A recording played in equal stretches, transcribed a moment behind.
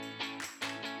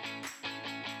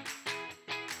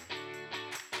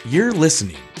You're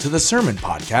listening to the sermon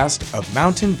podcast of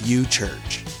Mountain View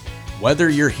Church. Whether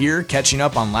you're here catching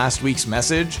up on last week's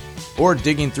message or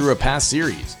digging through a past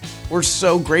series, we're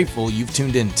so grateful you've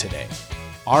tuned in today.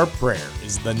 Our prayer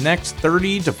is the next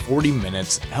 30 to 40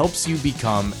 minutes helps you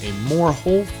become a more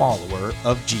whole follower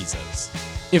of Jesus.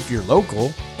 If you're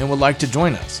local and would like to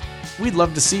join us, we'd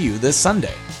love to see you this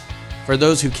Sunday. For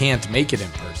those who can't make it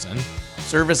in person,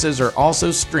 services are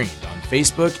also streamed on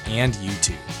Facebook and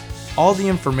YouTube. All the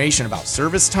information about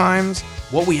service times,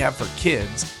 what we have for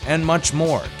kids, and much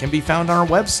more can be found on our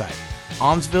website,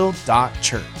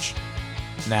 almsville.church.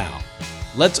 Now,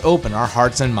 let's open our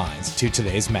hearts and minds to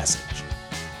today's message.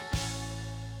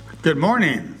 Good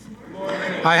morning. Good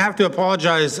morning. I have to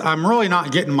apologize. I'm really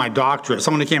not getting my doctorate.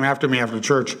 Someone came after me after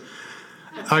church.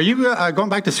 Are you going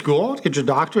back to school to get your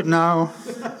doctorate? No,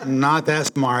 not that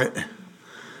smart.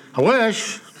 I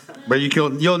wish, but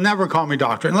you'll never call me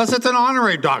doctorate unless it's an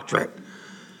honorary doctorate.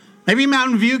 Maybe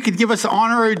Mountain View could give us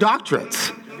honorary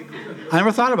doctorates. I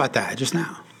never thought about that just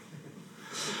now.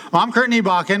 Well, I'm Kurt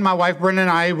Niebakken. My wife Brenda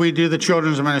and I, we do the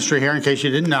children's ministry here, in case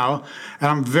you didn't know. And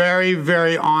I'm very,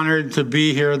 very honored to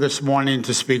be here this morning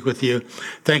to speak with you.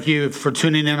 Thank you for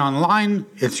tuning in online.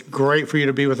 It's great for you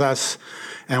to be with us,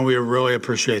 and we really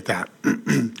appreciate that.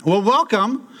 Well,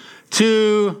 welcome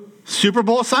to Super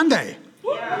Bowl Sunday.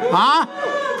 Huh?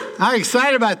 I'm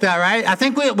excited about that, right? I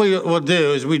think what we'll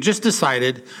do is we just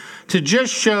decided to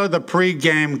just show the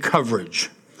pre-game coverage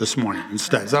this morning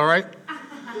instead. Is that all right?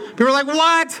 People are like,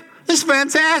 what? This is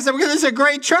fantastic. This is a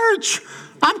great church.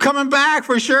 I'm coming back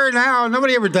for sure now.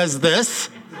 Nobody ever does this.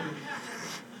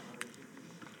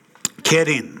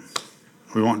 Kidding.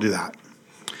 We won't do that.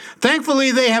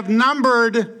 Thankfully, they have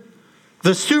numbered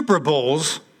the Super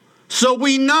Bowls so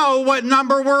we know what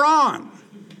number we're on.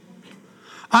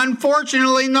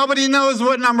 Unfortunately, nobody knows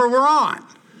what number we're on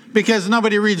because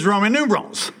nobody reads Roman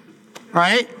numerals,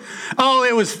 right? Oh,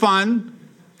 it was fun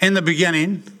in the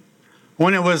beginning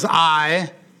when it was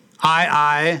I,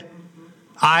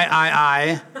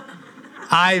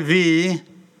 IV,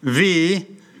 V,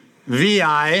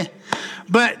 VI.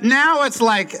 But now it's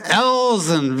like L's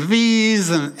and V's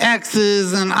and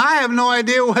X's, and I have no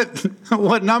idea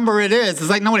what number it is. It's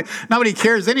like nobody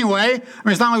cares anyway. I mean,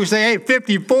 it's not like we say, hey,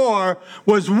 54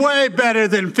 was way better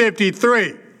than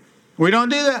 53. We don't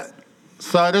do that.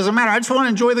 So it doesn't matter. I just want to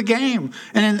enjoy the game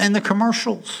and the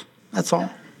commercials. That's all.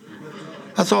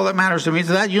 That's all that matters to me.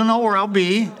 So that you'll know where I'll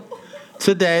be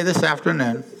today, this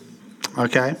afternoon.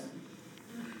 Okay?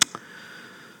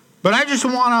 But I just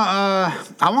want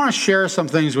to share some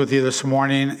things with you this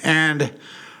morning. And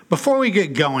before we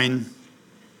get going,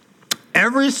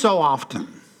 every so often,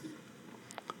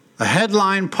 a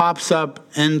headline pops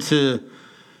up into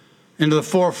the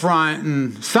forefront,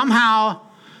 and somehow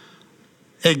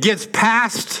it gets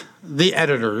past the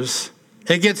editors,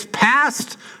 it gets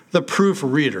past the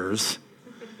proofreaders,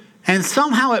 and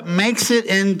somehow it makes it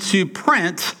into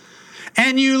print.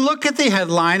 And you look at the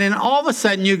headline, and all of a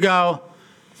sudden you go,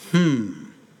 You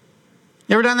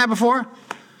ever done that before?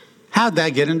 How'd that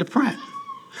get into print?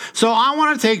 So I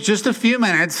want to take just a few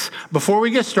minutes before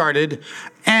we get started,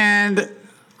 and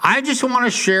I just want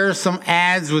to share some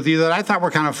ads with you that I thought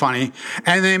were kind of funny,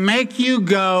 and they make you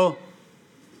go,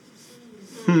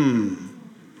 You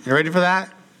ready for that?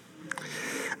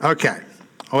 Okay,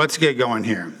 let's get going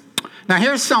here. Now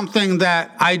here's something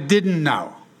that I didn't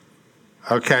know.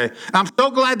 Okay, I'm so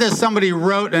glad that somebody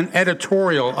wrote an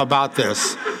editorial about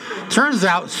this. Turns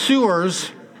out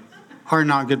sewers are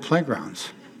not good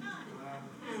playgrounds.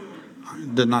 I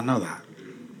did not know that.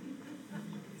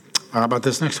 How about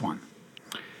this next one?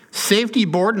 Safety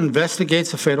board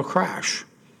investigates a fatal crash.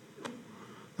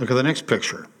 Look at the next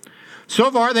picture. So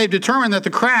far, they've determined that the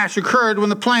crash occurred when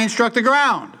the plane struck the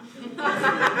ground.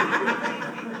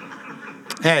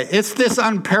 Hey, it's this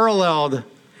unparalleled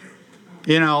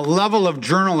level of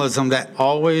journalism that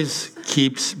always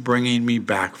keeps bringing me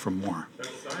back for more.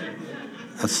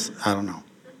 I don't know.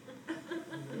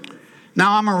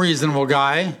 Now, I'm a reasonable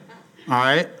guy, all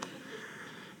right?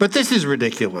 But this is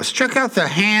ridiculous. Check out the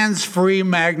hands-free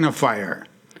magnifier.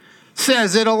 It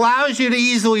says it allows you to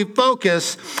easily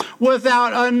focus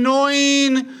without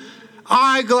annoying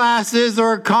eyeglasses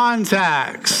or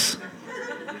contacts.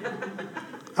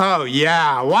 Oh,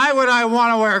 yeah. Why would I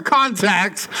want to wear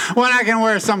contacts when I can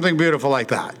wear something beautiful like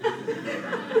that?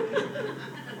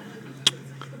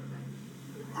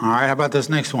 All right, how about this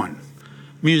next one?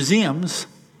 Museums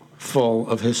full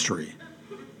of history.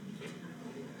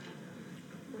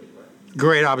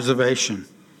 Great observation.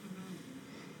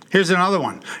 Here's another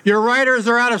one. Your writers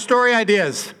are out of story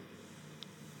ideas.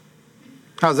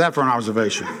 How's that for an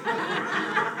observation?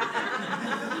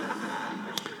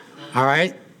 All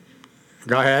right,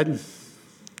 go ahead.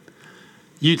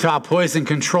 Utah Poison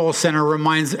Control Center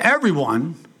reminds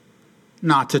everyone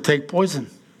not to take poison.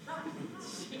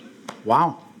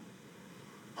 Wow.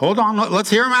 Hold on, let's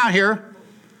hear them out here.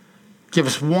 Give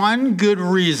us one good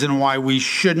reason why we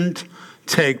shouldn't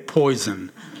take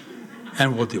poison,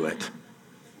 and we'll do it.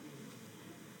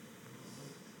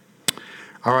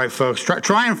 All right, folks,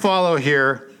 try and follow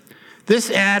here.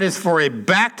 This ad is for a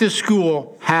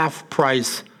back-to-school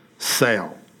half-price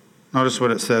sale. Notice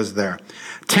what it says there.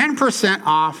 10%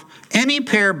 off any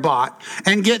pair bought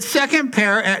and get second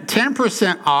pair at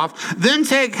 10% off. Then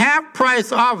take half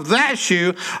price off that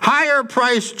shoe. Higher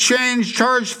price change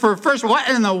charged for first. What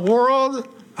in the world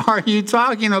are you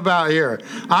talking about here?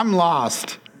 I'm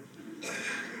lost.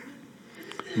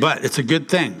 But it's a good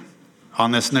thing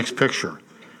on this next picture.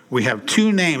 We have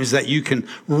two names that you can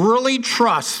really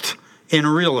trust in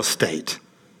real estate.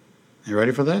 You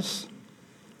ready for this?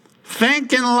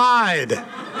 Think and Lied.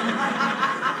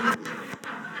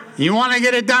 You want to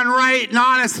get it done right and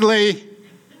honestly,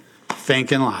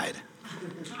 Think and Lied.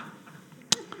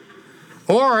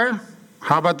 Or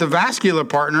how about the Vascular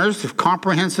Partners of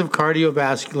Comprehensive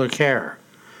Cardiovascular Care?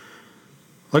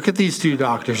 Look at these two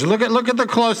doctors. Look at the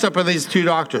close-up of these two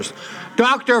doctors.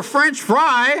 Dr. French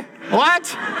Fry, what?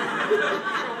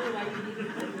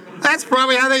 That's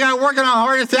probably how they got working on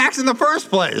heart attacks in the first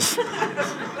place.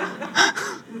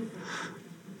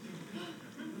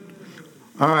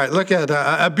 All right, look at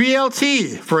a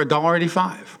BLT for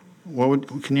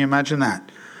 $1.85. Can you imagine that?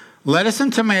 Lettuce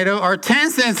and tomato are 10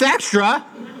 cents extra.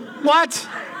 What?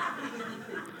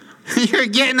 You're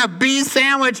getting a B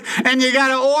sandwich and you got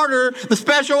to order the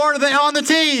special order on the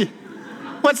T.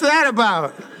 What's that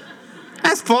about?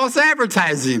 That's false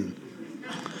advertising.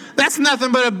 That's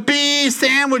nothing but a B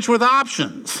sandwich with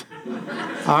options.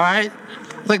 All right?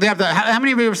 It's like they have how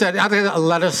many of you ever said, I'll take a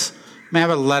lettuce, may I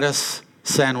have a lettuce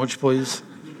sandwich, please?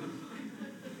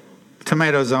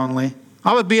 Tomatoes only.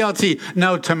 How about BLT?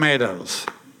 No tomatoes.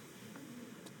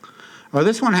 Well,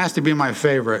 this one has to be my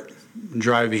favorite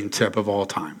driving tip of all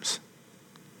times.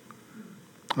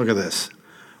 Look at this.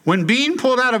 When being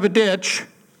pulled out of a ditch,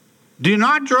 do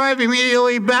not drive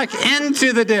immediately back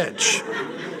into the ditch.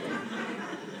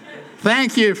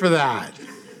 Thank you for that.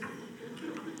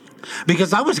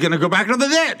 Because I was going to go back into the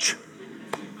ditch.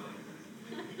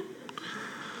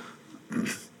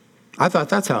 I thought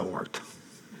that's how it worked.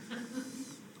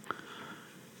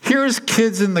 Here's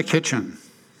Kids in the Kitchen.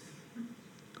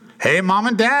 Hey, Mom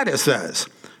and Dad, it says.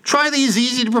 Try these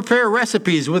easy-to-prepare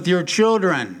recipes with your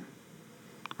children.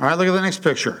 All right, look at the next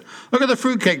picture. Look at the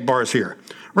fruitcake bars here.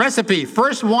 Recipe,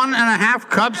 first 1.5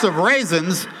 cups of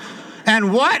raisins.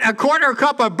 And what? A 1/4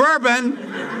 cup of bourbon?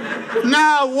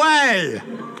 No way.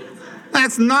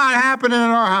 That's not happening in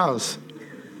our house.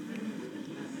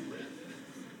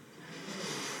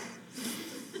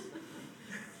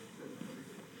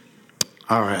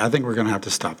 All right, I think we're going to have to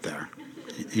stop there.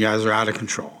 You guys are out of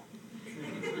control.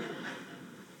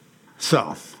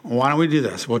 So, why don't we do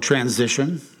this? We'll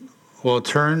transition. We'll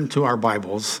turn to our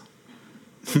Bibles.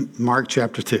 Mark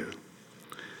chapter 2.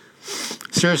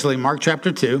 Seriously, Mark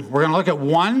chapter 2. We're going to look at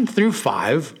 1 through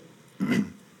 5. We're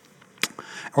going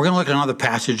to look at another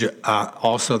passage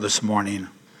also this morning.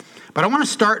 But I want to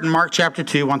start in Mark chapter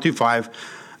 2, 1 through 5.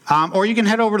 Or you can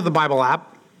head over to the Bible app.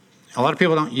 A lot of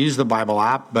people don't use the Bible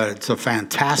app, but it's a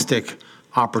fantastic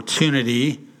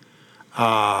opportunity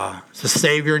to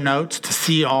save your notes, to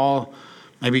see all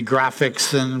maybe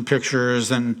graphics and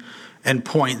pictures and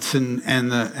points and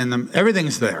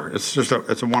everything's there. It's just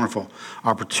it's a wonderful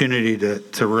opportunity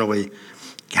to really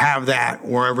have that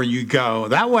wherever you go.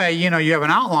 That way, you have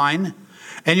an outline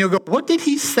and you'll go, what did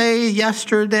he say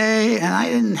yesterday? And I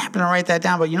didn't happen to write that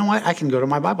down, but you know what? I can go to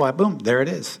my Bible app. Boom, there it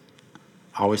is.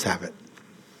 Always have it.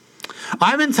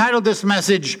 I've entitled this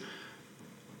message,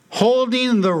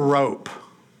 Holding the Rope.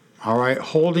 All right,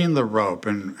 holding the rope.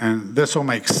 And this will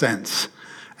make sense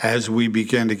as we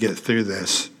begin to get through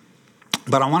this.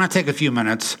 But I want to take a few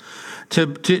minutes to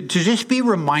just be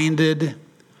reminded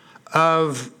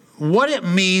of what it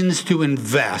means to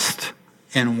invest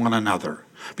in one another.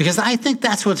 Because I think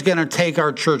that's what's going to take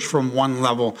our church from one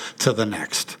level to the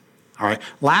next. All right.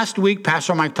 Last week,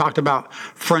 Pastor Mike talked about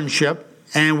friendship,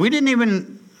 and we didn't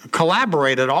even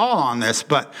collaborate at all on this,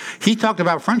 but he talked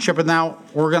about friendship, and now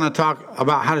we're going to talk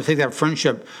about how to take that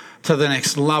friendship to the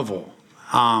next level,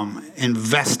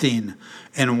 investing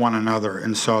in one another.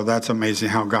 And so that's amazing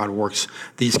how God works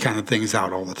these kind of things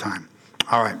out all the time.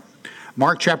 All right.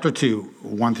 Mark chapter 2,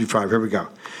 1 through 5. Here we go.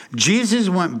 Jesus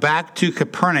went back to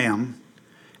Capernaum,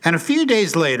 and a few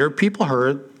days later, people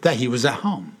heard that he was at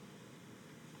home.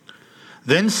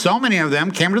 Then so many of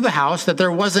them came to the house that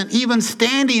there wasn't even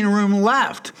standing room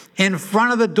left in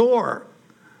front of the door.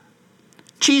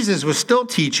 Jesus was still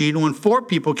teaching when 4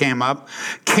 people came up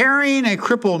carrying a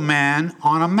crippled man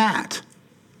on a mat.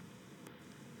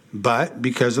 But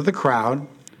because of the crowd,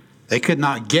 they could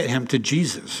not get him to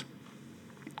Jesus.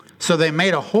 So they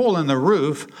made a hole in the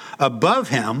roof above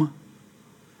him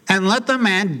and let the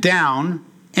man down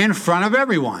in front of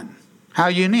everyone. How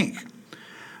unique.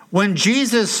 When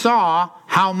Jesus saw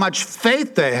how much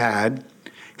faith they had,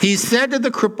 he said to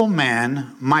the crippled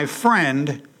man, "My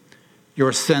friend,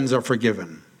 your sins are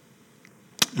forgiven."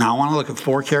 Now I want to look at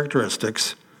 4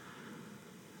 characteristics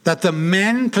that the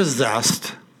men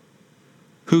possessed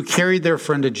who carried their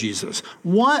friend to Jesus.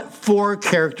 What 4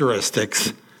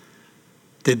 characteristics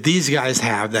did these guys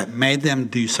have that made them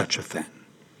do such a thing?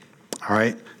 All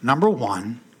right. Number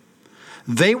 1,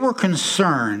 they were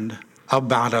concerned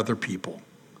about other people.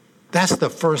 That's the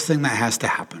first thing that has to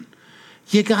happen.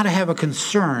 You got to have a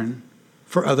concern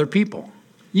for other people.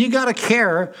 You got to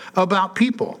care about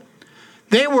people.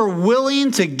 They were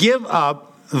willing to give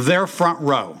up their front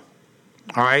row.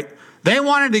 All right. They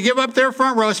wanted to give up their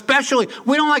front row, especially,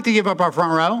 we don't like to give up our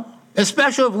front row,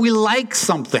 especially if we like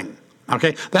something.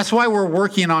 Okay. That's why we're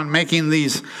working on making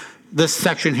this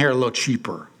section here a little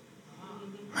cheaper.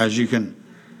 As you can,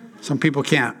 some people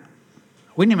can't.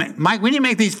 We need to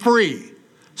make these free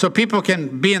so people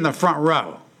can be in the front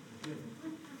row.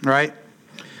 Right?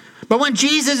 But when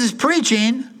Jesus is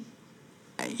preaching,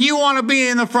 you want to be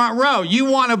in the front row. You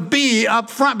want to be up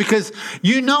front because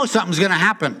you know something's going to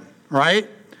happen, right?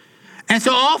 And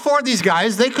so all 4 of these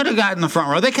guys, they could have gotten in the front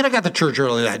row. They could have got to church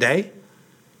early that day.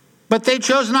 But they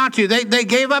chose not to. They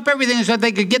gave up everything so that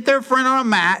they could get their friend on a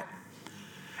mat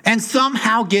and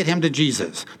somehow get him to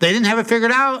Jesus. They didn't have it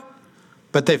figured out,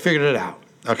 but they figured it out,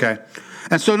 okay?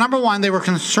 And so number 1, they were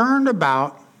concerned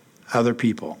about other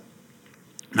people.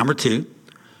 Number 2,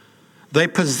 they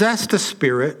possessed a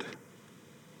spirit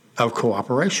of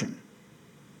cooperation.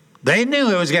 They knew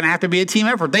it was going to have to be a team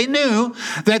effort. They knew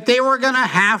that they were going to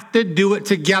have to do it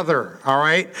together, all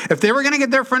right? If they were going to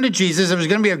get their friend to Jesus, it was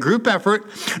going to be a group effort.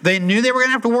 They knew they were going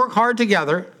to have to work hard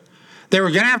together. They were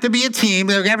going to have to be a team.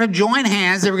 They were going to have to join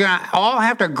hands. They were going to all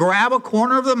have to grab a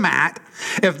corner of the mat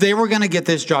if they were going to get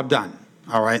this job done,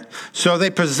 all right? So they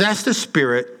possessed a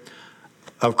spirit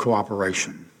of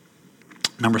cooperation.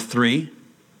 Number 3,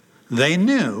 they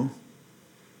knew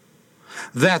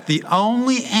that the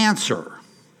only answer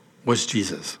was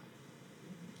Jesus.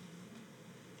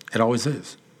 It always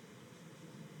is.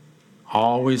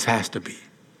 Always has to be.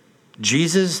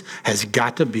 Jesus has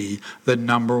got to be the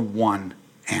number 1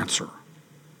 answer.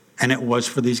 And it was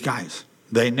for these guys.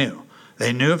 They knew.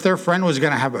 They knew if their friend was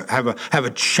going to have a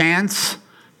chance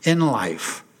in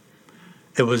life,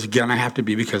 it was going to have to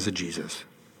be because of Jesus.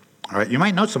 All right, you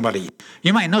might know somebody.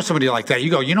 You might know somebody like that. You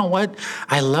go, you know what?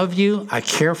 I love you. I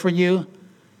care for you.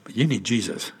 But you need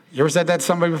Jesus. You ever said that to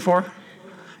somebody before?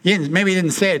 Maybe you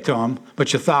didn't say it to them,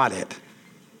 but you thought it.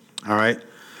 All right?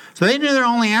 So they knew their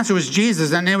only answer was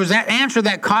Jesus, and it was that answer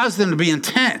that caused them to be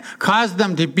intent, caused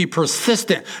them to be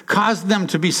persistent, caused them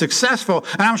to be successful.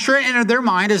 And I'm sure it entered their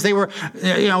mind as they were,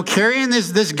 carrying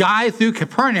this guy through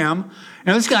Capernaum.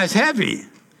 This guy's heavy.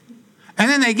 And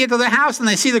then they get to the house and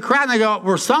they see the crowd and they go,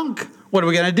 "We're sunk. What are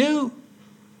we going to do?"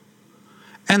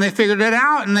 And they figured it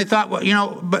out and they thought,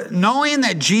 but knowing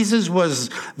that Jesus was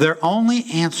their only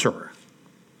answer,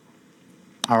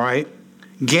 all right,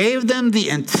 gave them the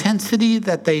intensity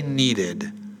that they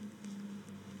needed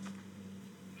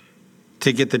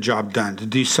to get the job done, to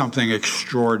do something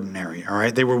extraordinary, all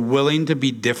right? They were willing to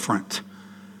be different.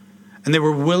 And they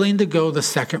were willing to go the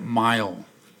second mile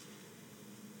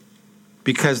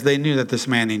because they knew that this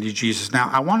man needed Jesus. Now,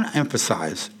 I want to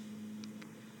emphasize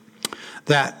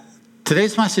that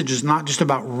today's message is not just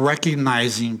about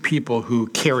recognizing people who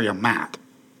carry a mat,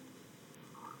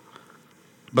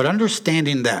 but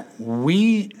understanding that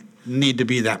we need to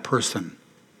be that person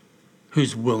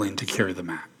who's willing to carry the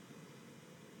mat.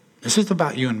 This is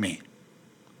about you and me.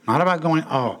 Not about going,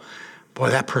 "Oh,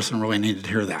 boy, that person really needed to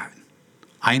hear that.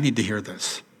 I need to hear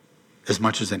this as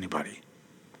much as anybody."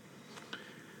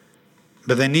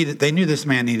 But they knew this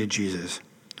man needed Jesus.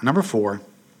 Number 4,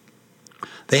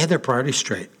 they had their priorities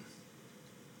straight.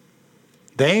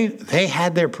 They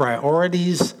had their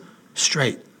priorities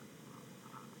straight.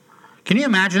 Can you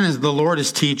imagine as the Lord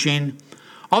is teaching,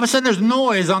 all of a sudden there's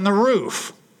noise on the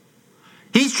roof.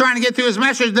 He's trying to get through his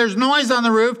message. There's noise on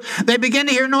the roof. They begin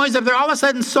to hear noise up there. All of a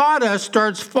sudden sawdust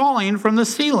starts falling from the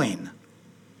ceiling.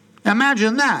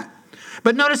 Imagine that.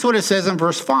 But notice what it says in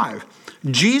verse 5.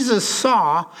 Jesus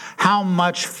saw how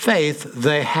much faith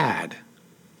they had.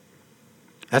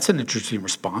 That's an interesting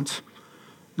response.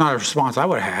 Not a response I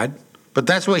would have had, but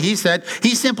that's what he said.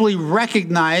 He simply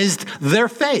recognized their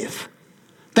faith.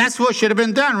 That's what should have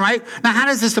been done, right? Now, how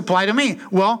does this apply to me?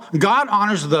 Well, God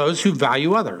honors those who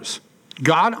value others.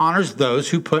 God honors those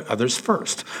who put others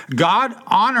first. God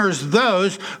honors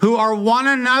those who are one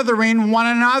anothering one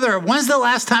another. When's the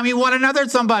last time you one anothered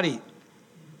somebody?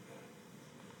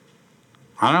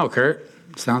 I don't know, Kurt.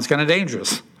 Sounds kind of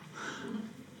dangerous.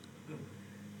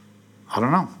 I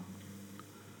don't know.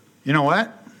 You know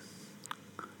what?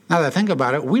 Now that I think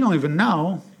about it, we don't even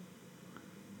know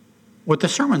what the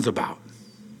sermon's about.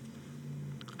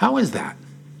 How is that?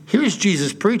 Here's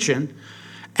Jesus preaching,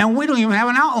 and we don't even have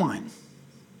an outline.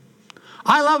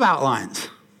 I love outlines.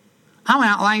 I'm an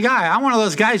outline guy. I'm one of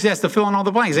those guys who has to fill in all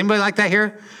the blanks. Anybody like that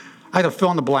here? I have to fill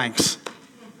in the blanks.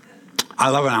 I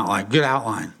love an outline. Good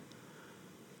outline.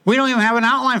 We don't even have an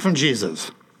outline from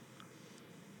Jesus.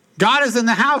 God is in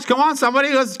the house. Come on,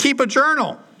 somebody. Let's keep a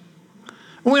journal.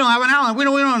 We don't have an outline. We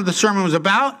don't know what the sermon was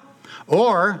about.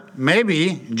 Or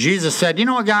maybe Jesus said, you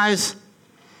know what, guys?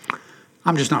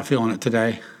 I'm just not feeling it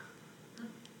today.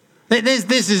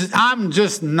 I'm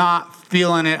just not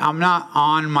feeling it. I'm not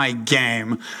on my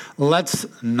game. Let's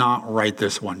not write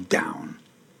this one down.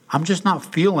 I'm just not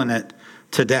feeling it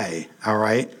today, all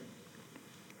right?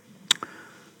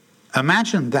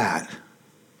 Imagine that.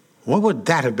 What would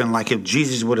that have been like if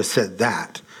Jesus would have said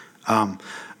that?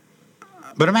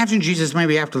 But imagine Jesus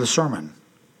maybe after the sermon.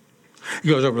 He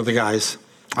goes over to the guys.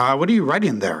 What are you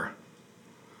writing there?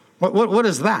 What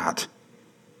is that?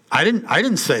 I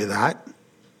didn't say that.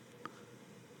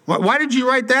 Why did you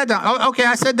write that down? Oh, okay,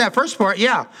 I said that first part.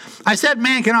 Yeah. I said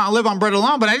man cannot live on bread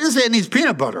alone, but I didn't say it needs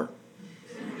peanut butter.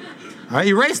 All right,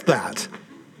 erase that.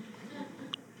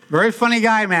 Very funny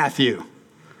guy, Matthew.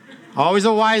 Always a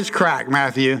wisecrack,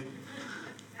 Matthew.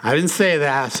 I didn't say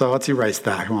that, so let's erase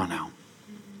that. Come on now.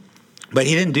 But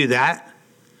he didn't do that.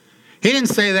 He didn't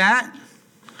say that.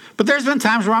 But there's been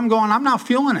times where I'm going, I'm not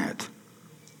feeling it.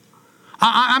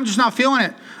 I'm just not feeling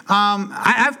it.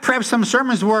 I've prepped some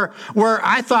sermons where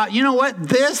I thought, you know what?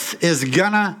 This is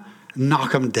going to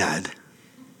knock them dead.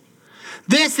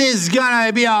 This is going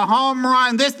to be a home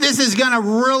run. This is going to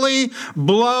really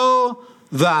blow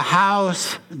the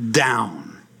house down.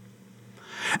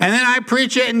 And then I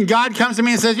preach it, and God comes to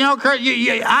me and says, you know, Kurt,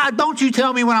 don't you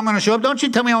tell me when I'm going to show up. Don't you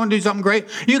tell me I want to do something great.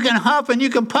 You can huff and you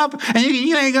can puff, and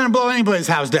you ain't going to blow anybody's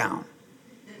house down.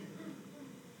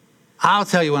 I'll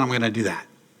tell you when I'm going to do that.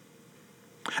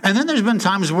 And then there's been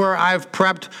times where I've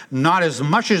prepped not as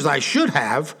much as I should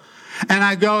have, and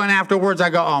I go, and afterwards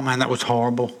I go, oh, man, that was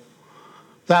horrible.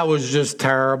 That was just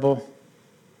terrible.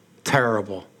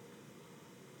 Terrible.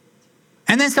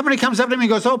 And then somebody comes up to me and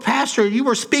goes, oh, Pastor, you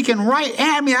were speaking right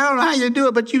at me. I don't know how you do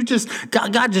it, but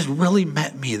God just really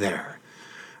met me there.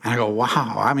 And I go,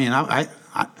 wow. I mean,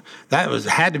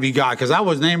 had to be God, because I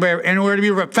wasn't anywhere to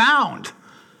be found.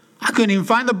 I couldn't even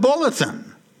find the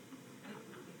bulletin.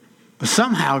 But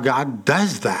somehow God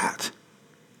does that.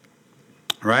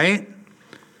 Right?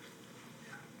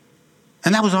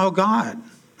 And that was all God.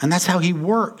 And that's how he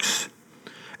works.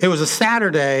 It was a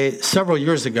Saturday several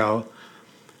years ago,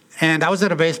 and I was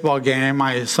at a baseball game.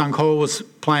 My son Cole was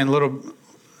playing little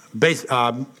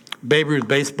Babe Ruth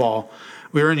baseball.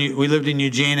 We lived in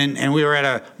Eugene, and we were at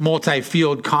a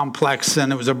multi-field complex,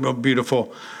 and it was a real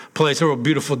beautiful place, a real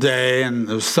beautiful day, and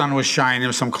the sun was shining. There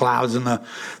was some clouds in the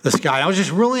sky. I was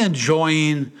just really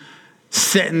enjoying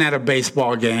sitting at a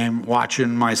baseball game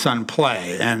watching my son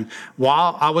play. And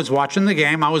while I was watching the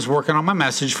game, I was working on my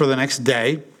message for the next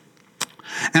day.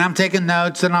 And I'm taking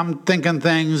notes, and I'm thinking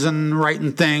things and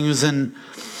writing things. And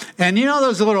you know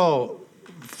those little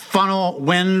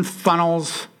wind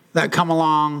funnels that come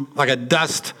along, like a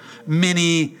dust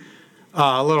mini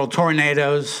little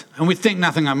tornadoes, and we think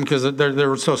nothing of them because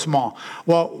they're so small.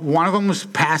 Well, one of them was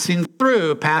passing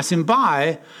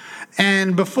by,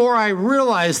 and before I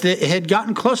realized it had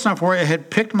gotten close enough where it had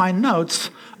picked my notes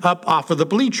up off of the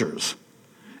bleachers,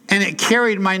 and it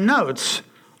carried my notes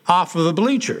off of the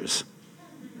bleachers.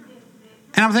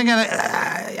 And I'm thinking,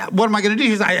 what am I going to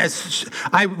do?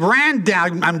 I ran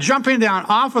down. I'm jumping down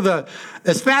off of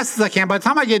as fast as I can. By the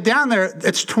time I get down there,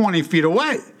 it's 20 feet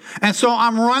away. And so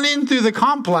I'm running through the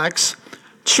complex,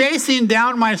 chasing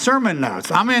down my sermon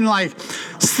notes. I'm in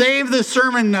save the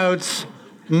sermon notes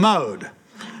mode.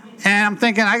 And I'm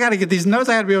thinking, I got to get these notes.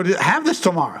 I got to be able to have this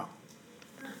tomorrow.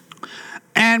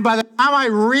 And by the time I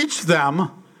reached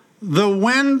them, the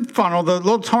wind funnel, the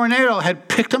little tornado, had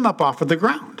picked them up off of the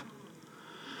ground.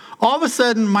 All of a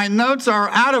sudden, my notes are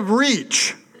out of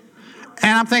reach.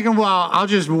 And I'm thinking, well, I'll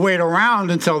just wait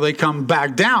around until they come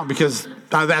back down, because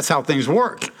that's how things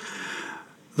work.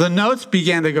 the notes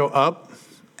began to go up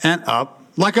and up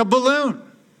like a balloon.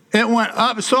 It went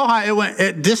up so high,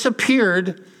 it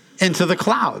disappeared into the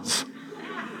clouds.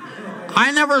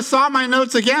 I never saw my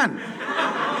notes again.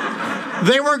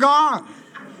 They were gone.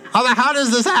 I was like, how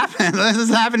does this happen? This is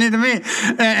happening to me.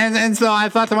 And so I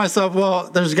thought to myself, well,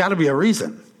 there's got to be a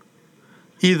reason.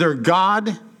 Either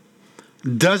God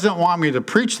doesn't want me to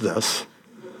preach this,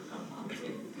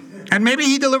 and maybe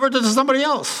he delivered it to somebody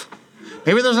else.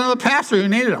 Maybe there's another pastor who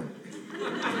needed them.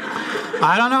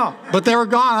 I don't know. But they were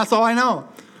gone. That's all I know.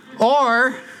 Or,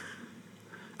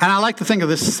 and I like to think of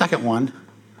this second one,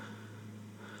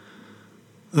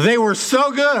 they were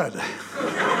so good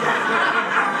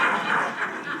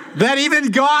that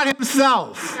even God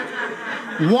himself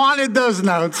wanted those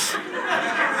notes.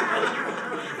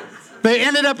 They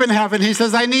ended up in heaven. He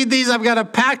says, I need these. I've got a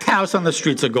packed house on the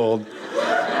streets of gold.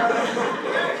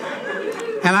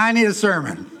 And I need a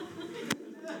sermon.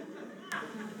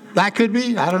 That could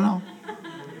be. I don't know.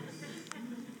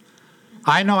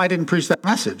 I know I didn't preach that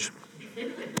message.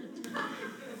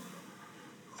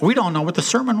 We don't know what the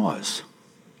sermon was.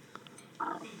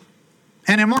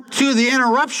 And in Mark 2, the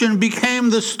interruption became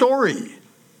the story.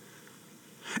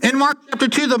 In Mark chapter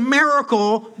 2, the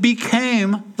miracle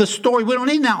became the story. We don't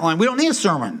need an outline. We don't need a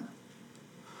sermon.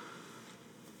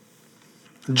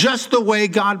 Just the way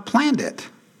God planned it.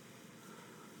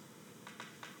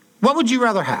 What would you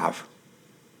rather have?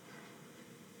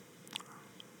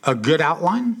 A good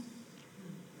outline?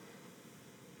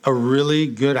 A really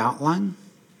good outline?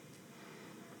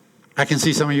 I can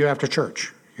see some of you after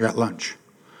church. You're at lunch.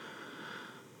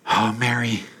 Oh,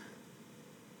 Mary,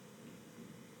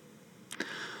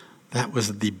 that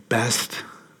was the best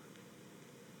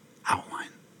outline.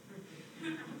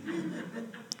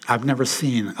 I've never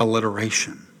seen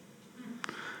alliteration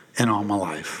in all my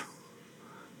life.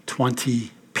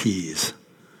 20 P's.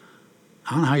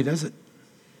 I don't know how he does it.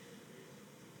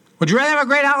 Would you rather have a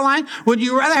great outline? Would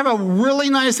you rather have a really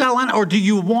nice outline? Or do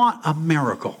you want a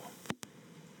miracle?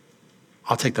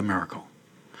 I'll take the miracle.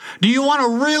 Do you want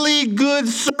a really good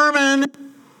sermon?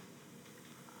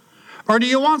 Or do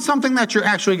you want something that you're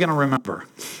actually going to remember?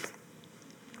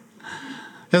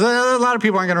 Because a lot of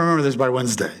people aren't going to remember this by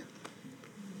Wednesday.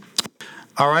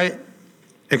 All right?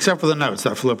 Except for the notes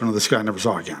that flew up into the sky and never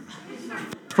saw again.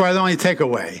 It's probably the only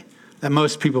takeaway that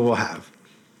most people will have.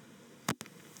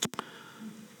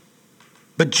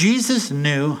 But Jesus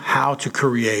knew how to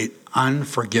create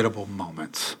unforgettable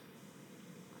moments.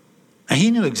 And he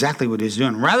knew exactly what he was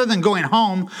doing. Rather than going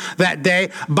home that day,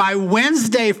 by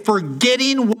Wednesday,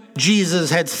 forgetting what Jesus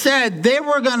had said, they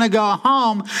were going to go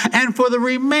home, and for the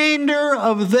remainder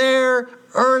of their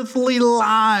earthly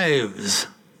lives,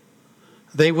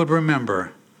 they would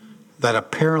remember that a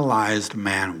paralyzed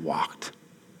man walked.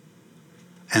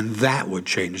 And that would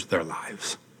change their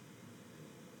lives.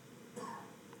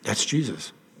 That's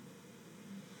Jesus.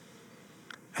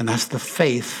 And that's the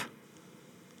faith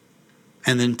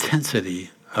and the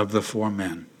intensity of the four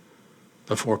men,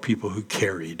 the four people who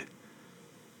carried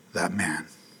that man.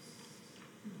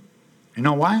 You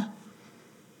know why?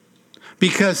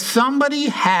 Because somebody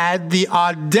had the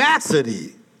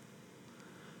audacity,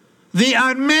 the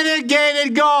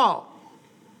unmitigated gall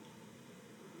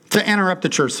to interrupt the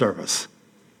church service,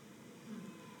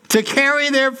 to carry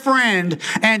their friend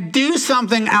and do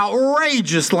something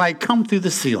outrageous like come through the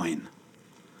ceiling.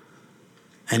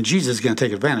 And Jesus is going to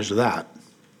take advantage of that.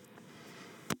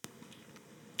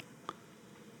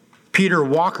 Peter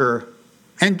Walker,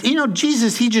 and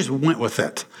Jesus, he just went with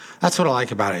it. That's what I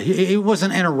like about it. He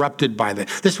wasn't interrupted by that.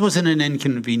 This wasn't an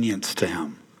inconvenience to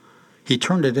him. He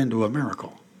turned it into a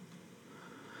miracle.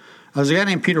 There's a guy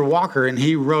named Peter Walker, and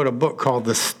he wrote a book called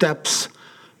The Steps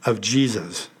of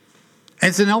Jesus.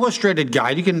 It's an illustrated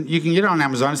guide. You can get it on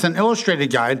Amazon. It's an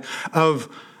illustrated guide of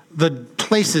the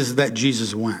places that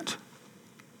Jesus went.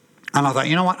 And I thought,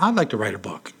 you know what? I'd like to write a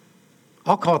book.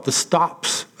 I'll call it The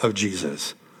Stops of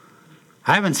Jesus.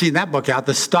 I haven't seen that book out,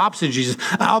 The Stops of Jesus,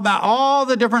 about all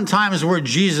the different times where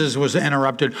Jesus was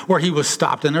interrupted, where he was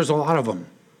stopped, and there's a lot of them.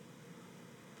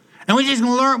 And we just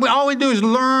learn, all we do is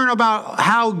learn about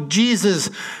how Jesus,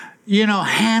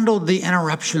 handled the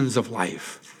interruptions of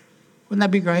life. Wouldn't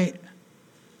that be great?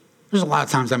 There's a lot of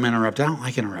times I'm interrupted. I don't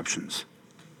like interruptions.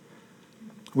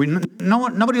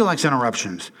 Nobody likes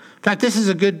interruptions. In fact, this is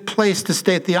a good place to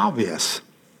state the obvious.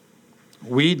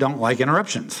 We don't like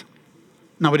interruptions.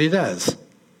 Nobody does.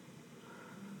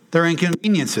 They're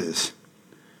inconveniences.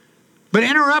 But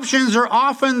interruptions are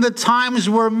often the times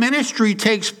where ministry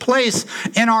takes place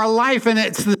in our life, and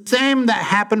it's the same that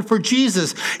happened for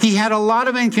Jesus. He had a lot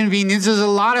of inconveniences, a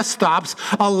lot of stops,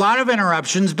 a lot of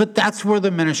interruptions, but that's where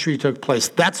the ministry took place.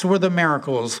 That's where the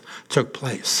miracles took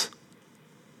place.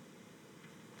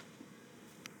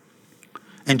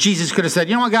 And Jesus could have said,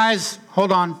 you know what, guys,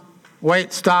 hold on,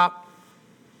 wait, stop.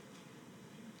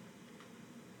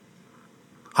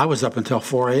 I was up until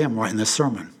 4 a.m. writing this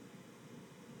sermon.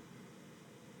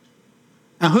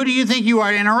 Now, who do you think you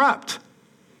are to interrupt?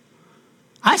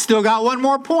 I still got one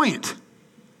more point.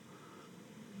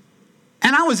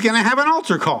 And I was going to have an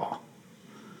altar call.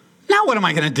 Now what am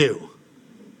I going to do?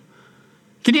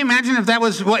 Can you imagine if that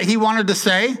was what he wanted to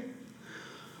say? We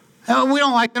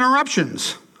don't like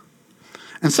interruptions.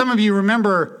 And some of you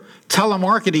remember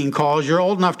telemarketing calls. You're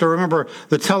old enough to remember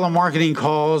the telemarketing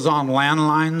calls on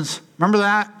landlines. Remember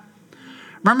that?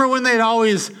 Remember when they'd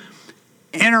always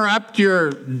interrupt your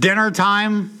dinner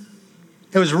time?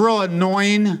 It was real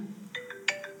annoying.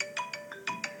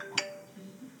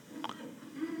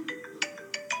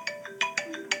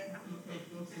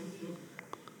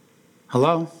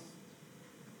 Hello?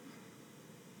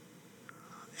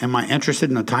 Am I interested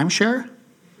in a timeshare?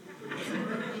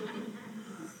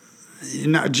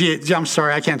 No, gee, I'm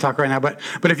sorry, I can't talk right now, but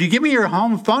if you give me your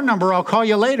home phone number, I'll call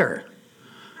you later.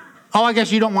 Oh, I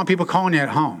guess you don't want people calling you at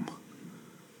home.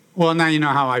 Well, now you know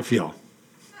how I feel.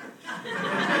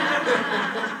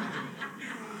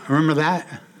 Remember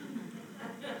that?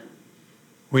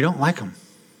 We don't like them.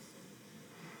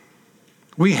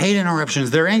 We hate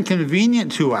interruptions. They're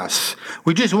inconvenient to us.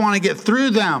 We just want to get through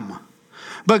them.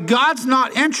 But God's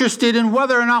not interested in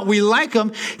whether or not we like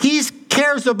them. He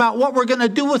cares about what we're going to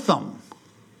do with them.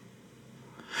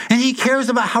 And he cares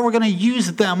about how we're going to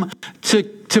use them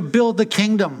to build the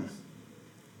kingdom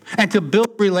and to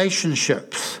build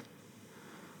relationships.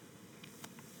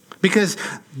 Because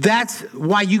that's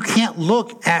why you can't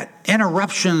look at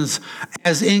interruptions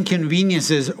as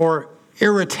inconveniences or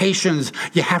irritations.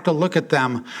 You have to look at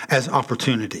them as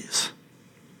opportunities.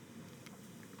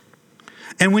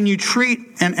 And when you treat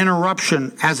an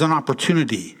interruption as an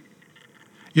opportunity,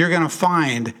 you're going to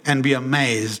find and be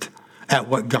amazed at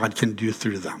what God can do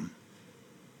through them.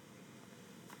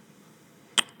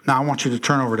 Now I want you to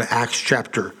turn over to Acts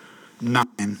chapter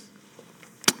 9.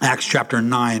 Acts chapter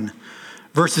 9,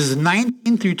 verses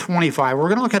 19 through 25. We're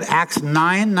going to look at Acts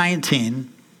 9:19.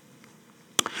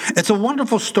 It's a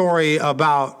wonderful story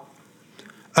about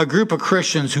a group of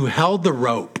Christians who held the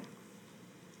rope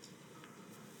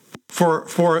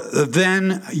for the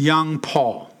then young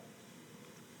Paul,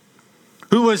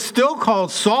 who was still called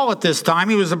Saul at this time.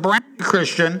 He was a brand new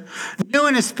Christian, new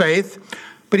in his faith,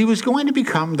 but he was going to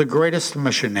become the greatest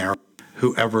missionary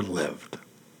who ever lived.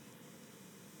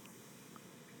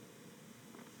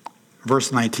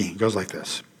 Verse 19 goes like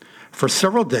this. For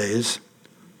several days,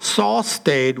 Saul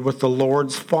stayed with the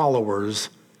Lord's followers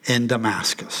in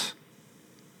Damascus.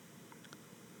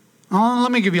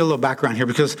 Let me give you a little background here,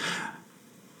 because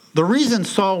the reason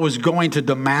Saul was going to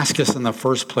Damascus in the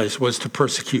first place was to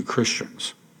persecute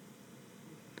Christians.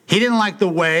 He didn't like the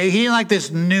way. He didn't like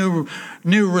this new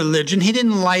religion. He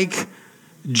didn't like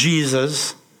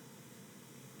Jesus.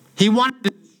 He wanted to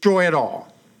destroy it all.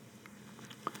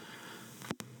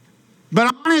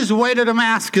 But on his way to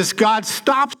Damascus, God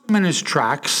stops him in his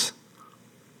tracks,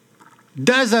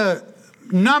 does a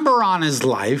number on his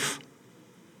life.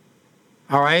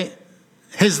 All right?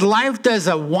 His life does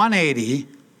a 180.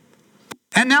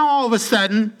 And now all of a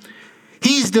sudden,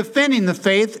 he's defending the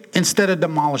faith instead of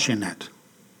demolishing it.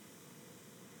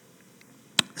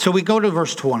 So we go to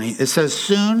verse 20. It says,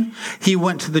 soon he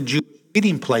went to the Jewish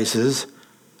meeting places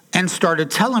and started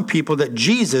telling people that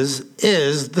Jesus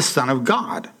is the Son of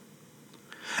God.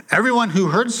 Everyone who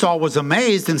heard Saul was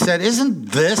amazed and said, isn't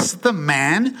this the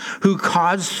man who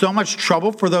caused so much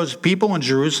trouble for those people in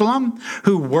Jerusalem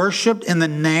who worshiped in the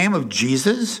name of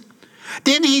Jesus?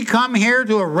 Didn't he come here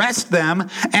to arrest them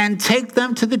and take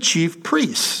them to the chief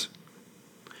priests?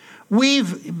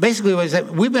 We've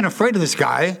been afraid of this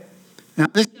guy. Now,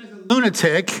 this guy's a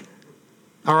lunatic,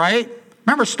 all right?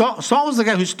 Remember, Saul was the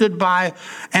guy who stood by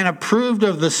and approved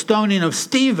of the stoning of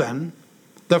Stephen,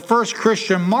 the first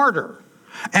Christian martyr.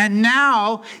 And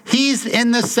now he's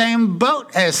in the same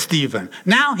boat as Stephen.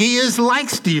 Now he is like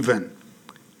Stephen.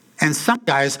 And some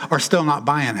guys are still not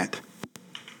buying it.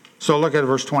 So look at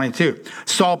verse 22.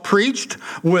 Saul preached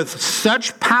with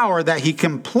such power that he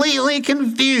completely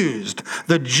confused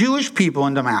the Jewish people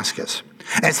in Damascus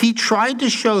as he tried to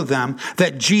show them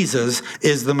that Jesus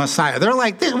is the Messiah. They're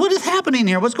like, what is happening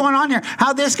here? What's going on here?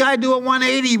 How'd this guy do a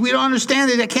 180? We don't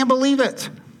understand it. I can't believe it.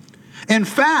 In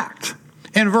fact,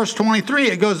 In verse 23,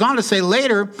 it goes on to say,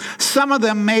 later, some of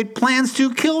them made plans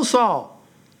to kill Saul.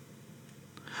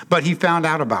 But he found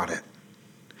out about it.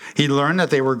 He learned that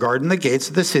they were guarding the gates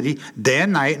of the city day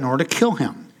and night in order to kill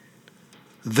him.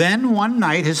 Then one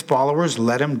night his followers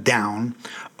let him down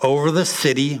over the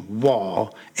city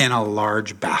wall in a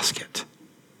large basket.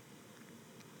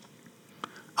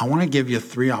 I want to give you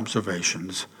 3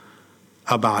 observations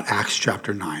about Acts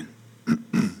chapter 9.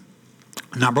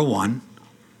 Number 1,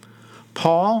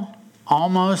 Paul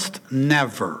almost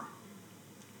never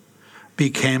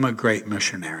became a great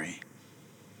missionary.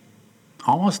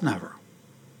 Almost never.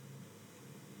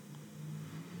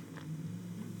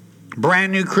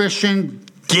 Brand new Christian,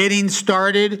 getting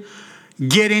started,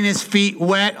 getting his feet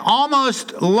wet,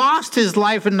 almost lost his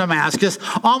life in Damascus,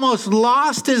 almost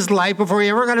lost his life before he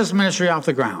ever got his ministry off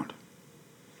the ground.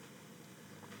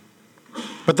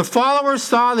 But the followers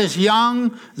saw this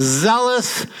young,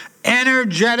 zealous,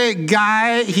 energetic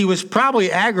guy. He was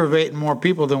probably aggravating more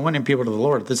people than winning people to the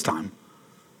Lord at this time.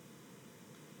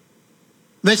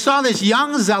 They saw this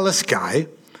young, zealous guy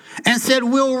and said,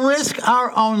 we'll risk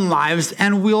our own lives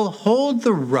and we'll hold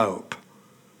the rope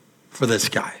for this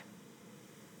guy.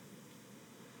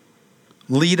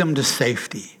 Lead him to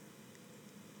safety.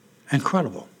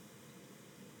 Incredible.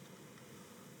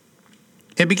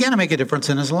 It began to make a difference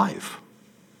in his life.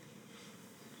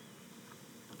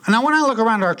 And now when I look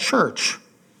around our church,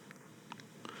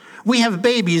 we have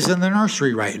babies in the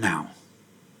nursery right now.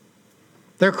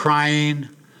 They're crying,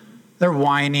 they're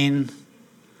whining,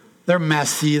 they're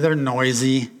messy, they're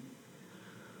noisy.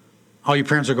 All you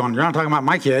parents are going, you're not talking about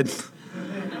my kid.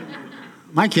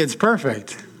 My kid's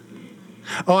perfect.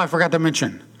 Oh, I forgot to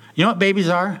mention. You know what babies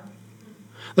are?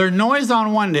 They're noise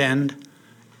on one end,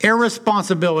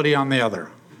 irresponsibility on the other.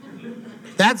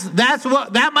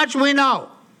 That much we know.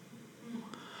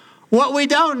 What we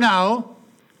don't know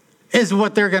is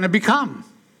what they're going to become.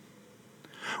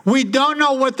 We don't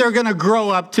know what they're going to grow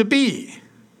up to be.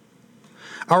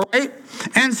 All right?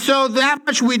 And so that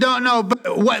much we don't know.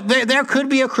 But there could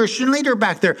be a Christian leader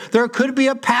back there. There could be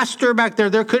a pastor back there.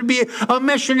 There could be a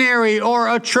missionary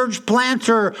or a church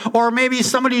planter or maybe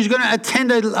somebody who's going to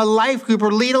attend a life group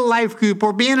or lead a life group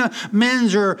or be in a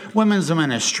men's or women's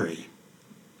ministry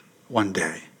one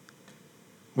day.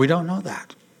 We don't know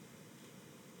that.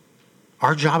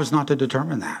 Our job is not to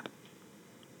determine that.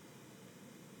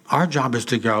 Our job is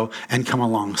to go and come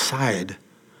alongside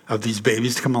of these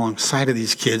babies, to come alongside of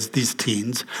these kids, these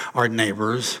teens, our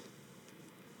neighbors,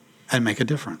 and make a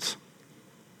difference.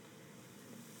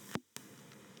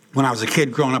 When I was a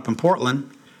kid growing up in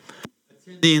Portland,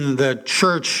 attending the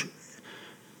church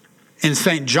in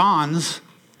St. John's,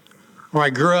 where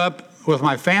I grew up with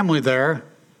my family there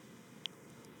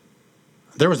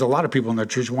was a lot of people in that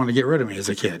church who wanted to get rid of me as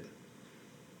a kid.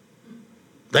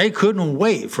 They couldn't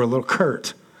wait for little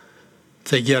Kurt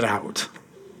to get out.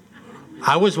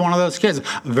 I was one of those kids,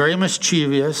 very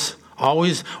mischievous,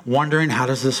 always wondering, how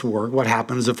does this work? What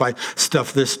happens if I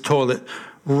stuff this toilet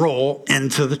roll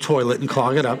into the toilet and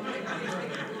clog it up?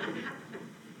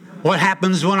 What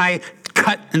happens when I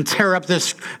cut and tear up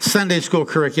this Sunday school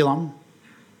curriculum?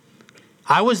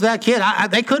 I was that kid.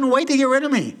 They couldn't wait to get rid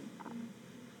of me.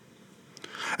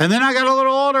 And then I got a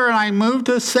little older and I moved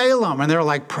to Salem. And they're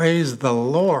like, praise the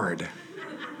Lord.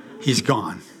 He's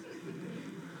gone.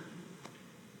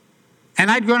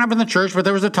 And I'd grown up in the church, but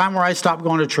there was a time where I stopped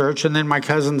going to church. And then my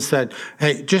cousin said,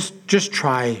 hey, just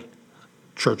try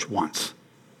church once.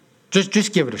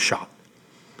 Just give it a shot.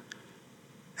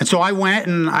 And so I went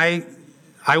and I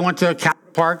went to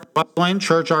Capitol Park Wesleyan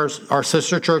Church, our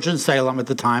sister church in Salem at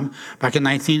the time, back in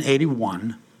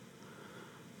 1981.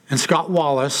 And Scott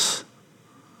Wallace,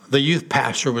 the youth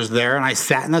pastor, was there, and I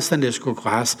sat in the Sunday school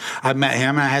class. I met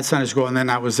him, and I had Sunday school, and then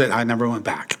that was it. I never went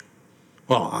back.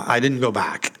 Well, I didn't go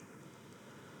back.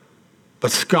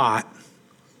 But Scott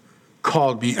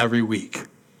called me every week.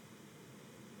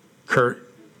 Kurt,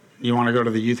 you want to go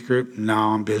to the youth group? No,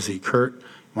 I'm busy. Kurt, you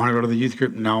want to go to the youth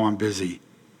group? No, I'm busy.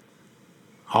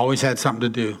 Always had something to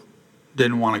do.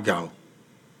 Didn't want to go.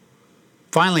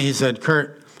 Finally, he said,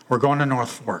 Kurt, we're going to North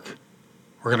Fork.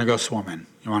 We're going to go swimming.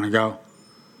 You want to go?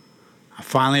 I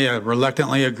finally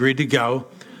reluctantly agreed to go.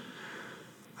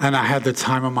 And I had the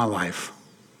time of my life.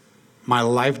 My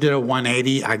life did a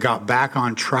 180. I got back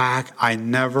on track. I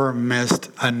never missed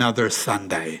another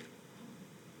Sunday.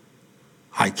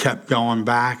 I kept going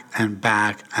back and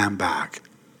back and back.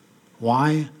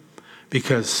 Why?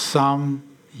 Because some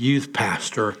youth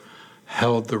pastor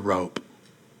held the rope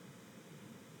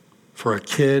for a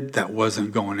kid that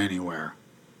wasn't going anywhere.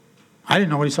 I didn't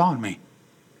know what he saw in me.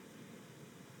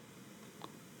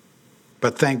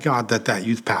 But thank God that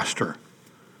youth pastor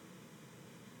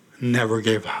never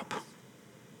gave up,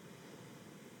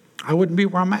 I wouldn't be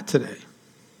where I'm at today.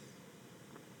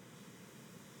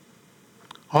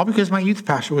 All because my youth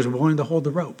pastor was willing to hold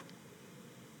the rope.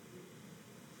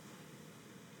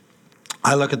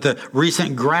 I look at the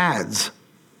recent grads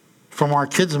from our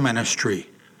kids ministry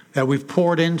that we've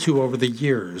poured into over the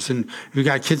years. And we've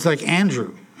got kids like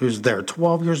Andrew, who's there,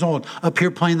 12 years old, up here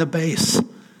playing the bass,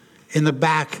 in the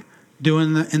back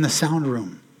doing in the sound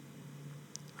room.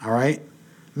 All right?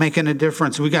 Making a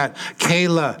difference. We got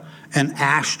Kayla and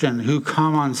Ashton who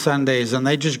come on Sundays, and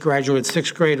they just graduated,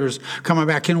 6th graders coming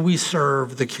back, and we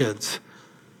serve the kids.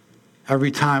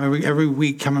 Every time, every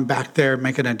week coming back there,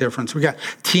 making a difference. We got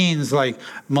teens like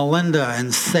Melinda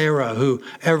and Sarah who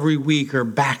every week are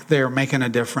back there making a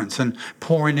difference and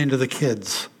pouring into the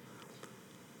kids.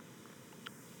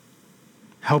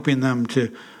 Helping them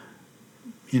to,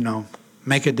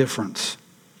 make a difference.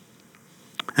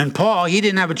 And Paul, he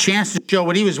didn't have a chance to show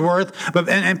what he was worth,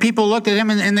 and people looked at him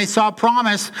and they saw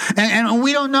promise. And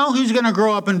we don't know who's going to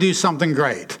grow up and do something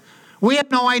great. We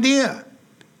have no idea.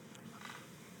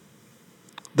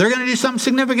 They're going to do something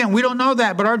significant. We don't know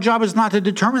that, but our job is not to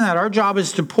determine that. Our job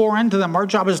is to pour into them. Our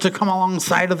job is to come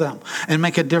alongside of them and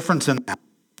make a difference in them.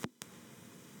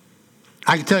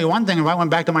 I can tell you one thing. If I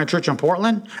went back to my church in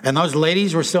Portland and those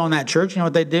ladies were still in that church, you know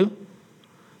what they'd do?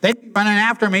 They'd be running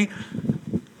after me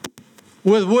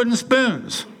with wooden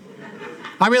spoons.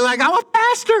 I'd be like, I'm a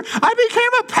pastor. I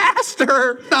became a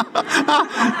pastor.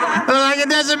 They're like, it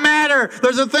doesn't matter.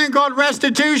 There's a thing called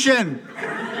restitution.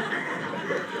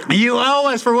 You owe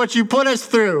us for what you put us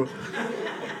through.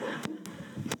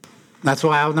 That's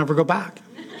why I'll never go back.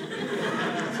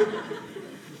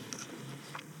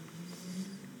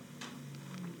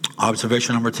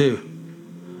 Observation number 2.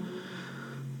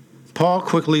 Paul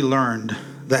quickly learned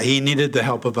that he needed the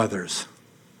help of others.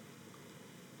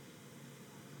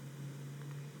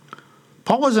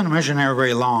 Paul wasn't a missionary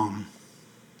very long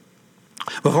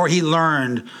before he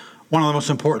learned one of the most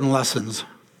important lessons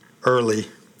early.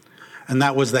 And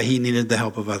that was that he needed the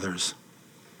help of others.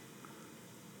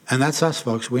 And that's us,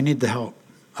 folks. We need the help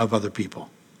of other people.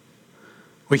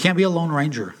 We can't be a Lone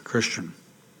Ranger Christian.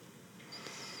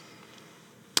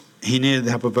 He needed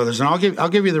the help of others. And I'll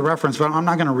give you the reference, but I'm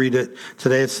not going to read it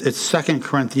today. It's 2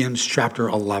 Corinthians chapter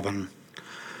 11.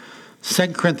 2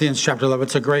 Corinthians chapter 11.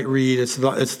 It's a great read. It's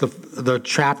the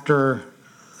chapter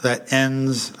that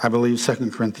ends, I believe,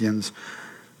 2 Corinthians.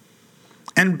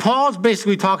 And Paul's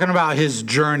basically talking about his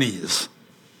journeys.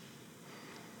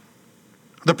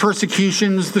 The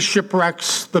persecutions, the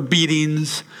shipwrecks, the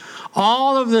beatings,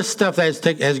 all of this stuff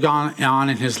that has gone on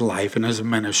in his life and his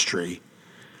ministry.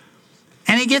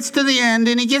 And he gets to the end,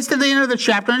 of the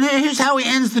chapter, and here's how he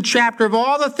ends the chapter. Of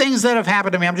all the things that have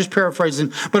happened to me, I'm just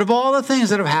paraphrasing, but of all the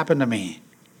things that have happened to me,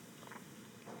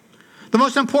 the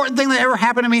most important thing that ever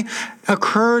happened to me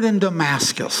occurred in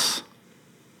Damascus,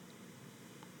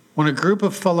 when a group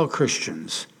of fellow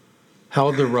Christians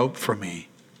held the rope for me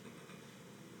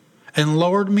and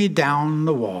lowered me down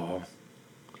the wall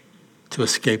to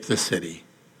escape the city.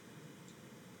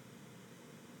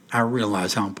 I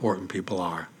realize how important people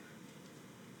are.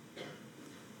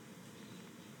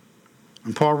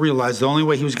 And Paul realized the only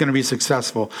way he was going to be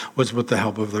successful was with the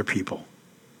help of other people.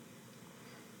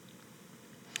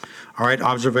 All right,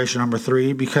 observation number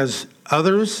 3, because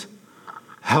others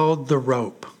held the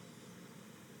rope,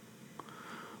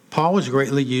 Paul was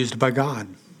greatly used by God.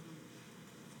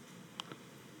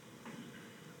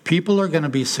 People are going to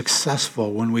be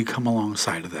successful when we come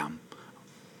alongside of them.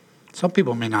 Some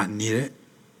people may not need it.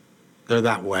 They're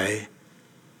that way.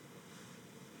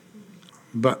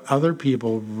 But other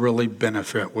people really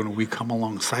benefit when we come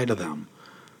alongside of them.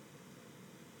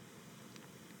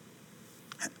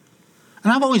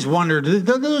 And I've always wondered, did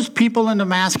those people in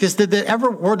Damascus, did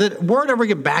word ever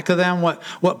get back to them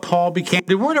what Paul became?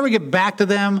 Did word ever get back to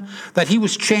them that he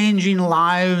was changing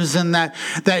lives and that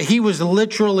he was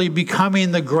literally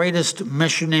becoming the greatest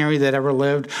missionary that ever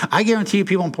lived? I guarantee you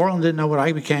people in Portland didn't know what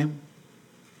I became.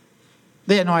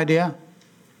 They had no idea.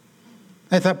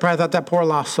 They probably thought that poor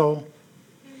lost soul.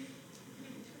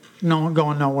 No one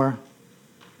going nowhere.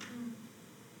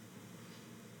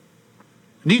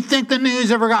 Do you think the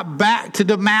news ever got back to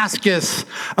Damascus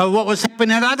of what was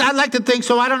happening? I'd like to think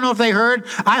so. I don't know if they heard.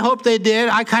 I hope they did.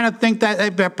 I kind of think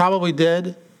that they probably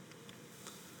did.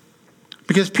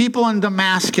 Because people in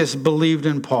Damascus believed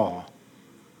in Paul.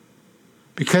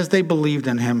 Because they believed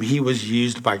in him, he was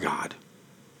used by God.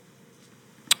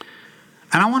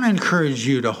 And I want to encourage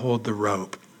you to hold the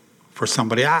rope for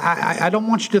somebody. I don't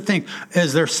want you to think,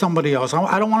 is there somebody else?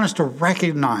 I don't want us to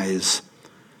recognize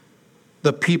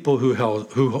the people who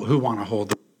want to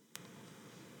hold.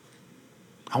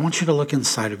 I want you to look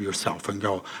inside of yourself and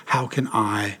go, how can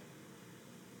I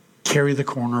carry the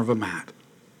corner of a mat?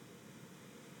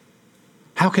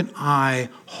 How can I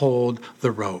hold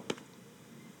the rope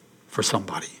for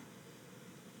somebody?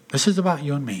 This is about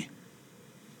you and me.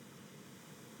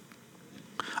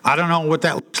 I don't know what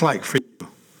that looks like for you.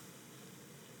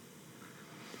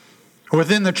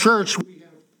 Within the church, we have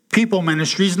people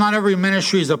ministries. Not every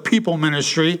ministry is a people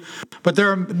ministry, but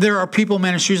there are people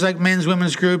ministries like men's,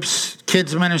 women's groups,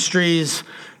 kids ministries,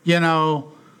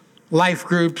 life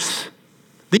groups.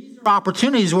 These are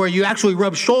opportunities where you actually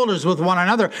rub shoulders with one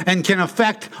another and can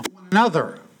affect one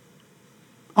another.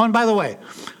 Oh, and by the way,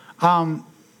 a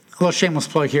little shameless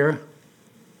plug here.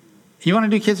 You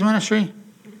want to do kids ministry?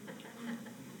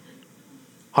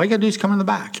 All you got to do is come in the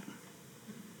back.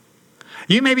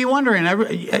 You may be wondering,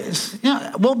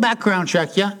 we'll background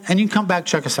check you, and you can come back,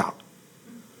 check us out.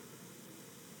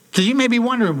 Because you may be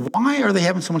wondering, why are they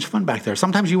having so much fun back there?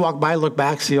 Sometimes you walk by, look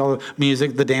back, see all the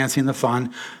music, the dancing, the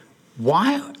fun.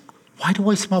 Why do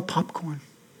I smell popcorn?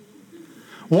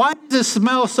 Why does it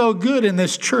smell so good in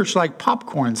this church like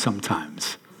popcorn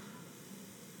sometimes?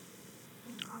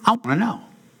 I want to know.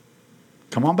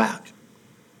 Come on back.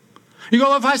 You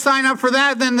go, if I sign up for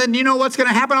that, then you know what's going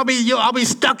to happen? I'll be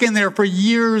stuck in there for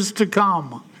years to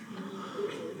come.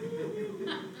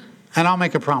 And I'll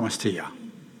make a promise to you.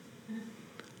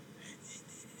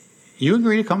 You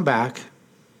agree to come back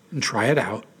and try it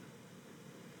out.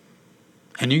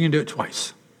 And you can do it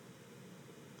twice.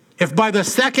 If by the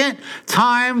second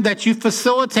time that you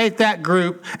facilitate that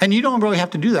group, and you don't really have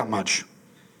to do that much,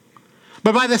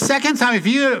 but by the second time, if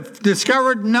you have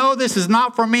discovered, no, this is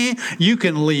not for me, you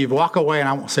can leave, walk away, and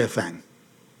I won't say a thing.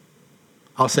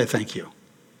 I'll say thank you.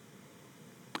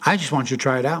 I just want you to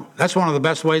try it out. That's one of the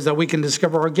best ways that we can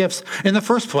discover our gifts in the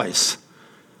first place.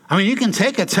 I mean, you can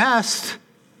take a test,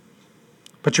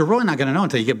 but you're really not going to know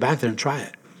until you get back there and try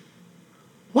it.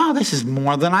 Wow, this is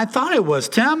more than I thought it was,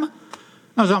 Tim.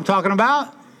 Knows what I'm talking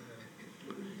about?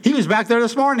 He was back there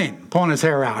this morning, pulling his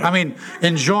hair out. I mean,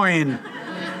 enjoying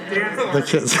the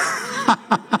kids.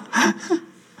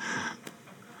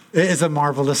 It is a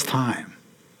marvelous time.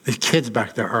 The kids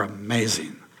back there are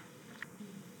amazing.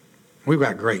 We've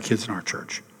got great kids in our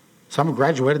church. Some have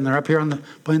graduated and they're up here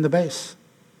playing the bass.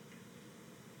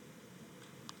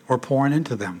 We're pouring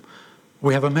into them.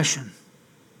 We have a mission.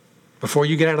 Before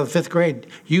you get out of the 5th grade,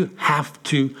 you have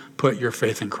to put your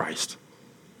faith in Christ.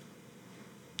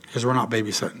 Because we're not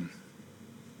babysitting.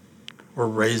 We're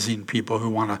raising people who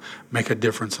want to make a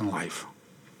difference in life.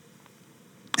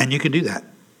 And you can do that.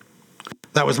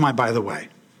 That was my by the way.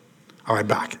 All right,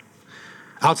 back.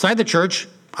 Outside the church,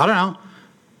 I don't know.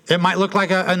 It might look like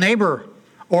a neighbor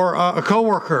or a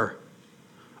coworker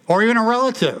or even a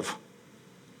relative.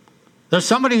 There's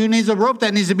somebody who needs a rope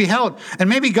that needs to be held. And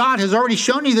maybe God has already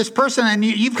shown you this person and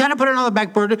you've kind of put it on the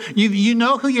back burner. You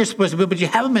know who you're supposed to be, but you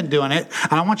haven't been doing it.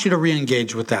 And I want you to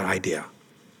re-engage with that idea.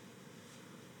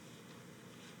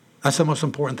 That's the most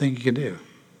important thing you can do.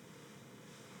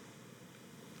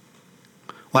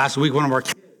 Last week, one of our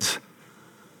kids,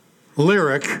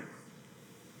 Lyric,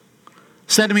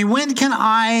 said to me, when can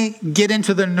I get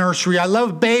into the nursery? I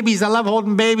love babies. I love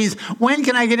holding babies. When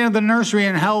can I get into the nursery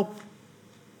and help?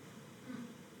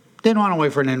 Didn't want to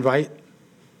wait for an invite.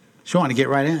 She wanted to get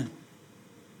right in.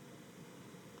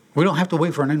 We don't have to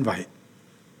wait for an invite.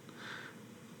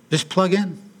 Just plug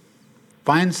in.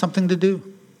 Find something to do.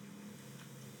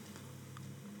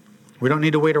 We don't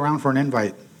need to wait around for an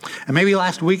invite. And maybe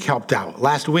last week helped out.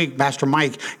 Last week, Pastor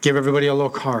Mike gave everybody a little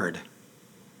card.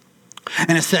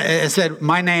 And it said,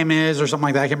 my name is, or something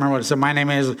like that. I can't remember what it said. My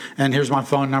name is, and here's my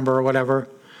phone number or whatever.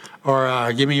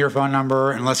 Or give me your phone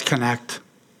number and let's connect.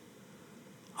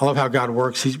 I love how God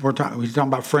works. He's talking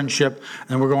about friendship,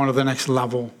 and we're going to the next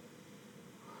level.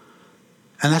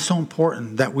 And that's so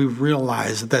important that we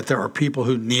realize that there are people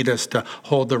who need us to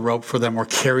hold the rope for them or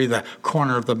carry the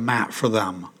corner of the mat for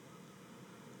them.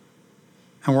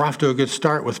 And we're off to a good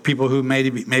start with people who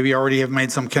maybe already have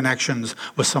made some connections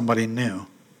with somebody new.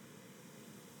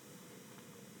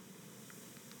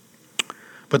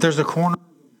 But there's the corner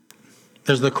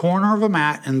of a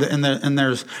mat, and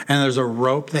there's a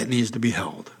rope that needs to be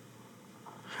held.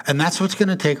 And that's what's going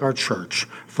to take our church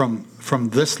from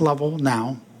this level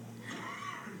now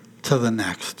to the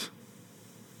next.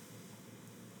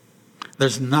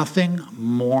 There's nothing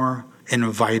more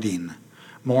inviting,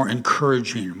 more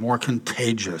encouraging, more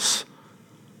contagious,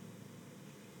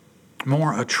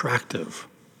 more attractive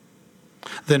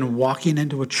than walking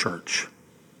into a church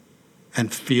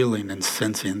and feeling and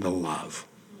sensing the love.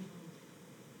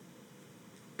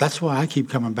 That's why I keep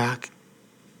coming back.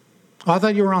 Oh, I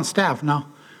thought you were on staff. No,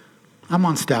 I'm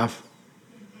on staff.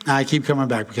 I keep coming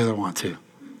back because I want to.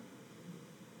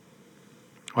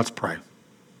 Let's pray.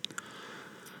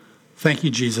 Thank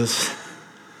you, Jesus,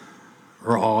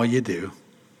 for all you do.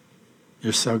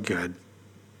 You're so good,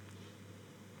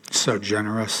 so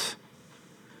generous.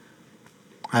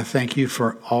 I thank you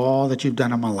for all that you've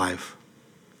done in my life.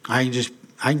 I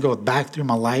can go back through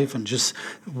my life and just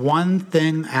one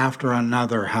thing after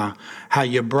another, how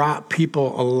you brought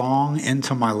people along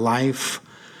into my life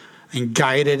and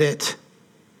guided it,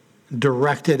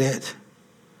 directed it,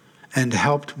 and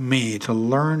helped me to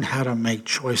learn how to make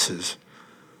choices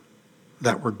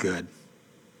that were good.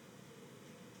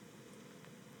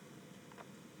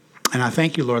 And I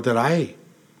thank you, Lord, that I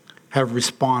have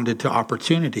responded to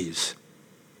opportunities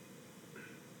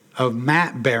of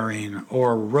mat bearing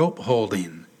or rope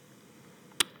holding.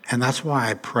 And that's why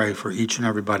I pray for each and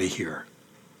everybody here,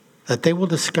 that they will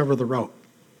discover the rope.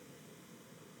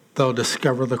 They'll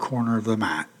discover the corner of the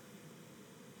mat.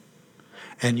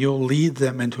 And you'll lead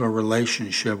them into a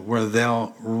relationship where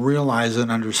they'll realize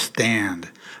and understand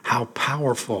how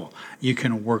powerful you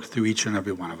can work through each and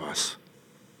every one of us.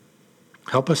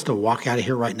 Help us to walk out of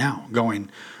here right now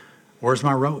going, where's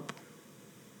my rope?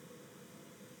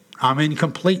 I'm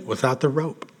incomplete without the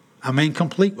rope. I'm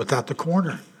incomplete without the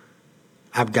corner.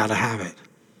 I've got to have it.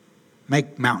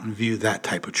 Make Mountain View that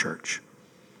type of church.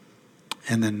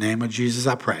 In the name of Jesus,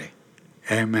 I pray.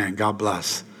 Amen. God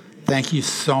bless. Thank you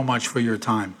so much for your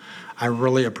time. I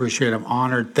really appreciate it. I'm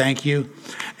honored. Thank you.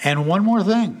 And one more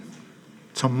thing.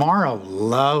 Tomorrow,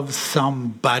 love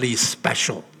somebody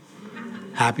special.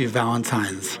 Happy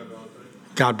Valentine's.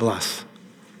 God bless.